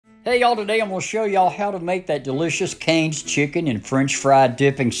Hey y'all, today I'm going to show y'all how to make that delicious Cane's chicken and french fry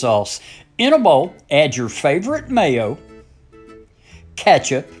dipping sauce. In a bowl, add your favorite mayo,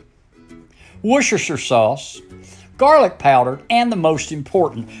 ketchup, Worcestershire sauce, garlic powder, and the most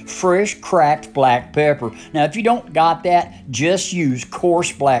important, fresh cracked black pepper. Now if you don't got that, just use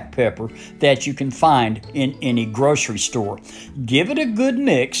coarse black pepper that you can find in any grocery store. Give it a good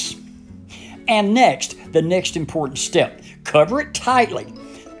mix, and the next important step, cover it tightly.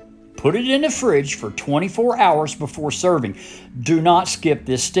 Put it in the fridge for 24 hours before serving. Do not skip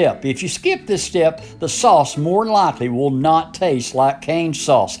this step. If you skip this step, the sauce more than likely will not taste like Cane's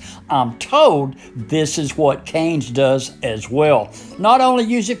sauce. I'm told this is what Cane's does as well. Not only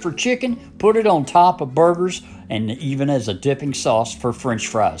use it for chicken, put it on top of burgers and even as a dipping sauce for french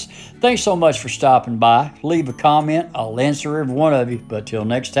fries. Thanks so much for stopping by. Leave a comment. I'll answer every one of you. But till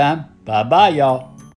next time, bye-bye, y'all.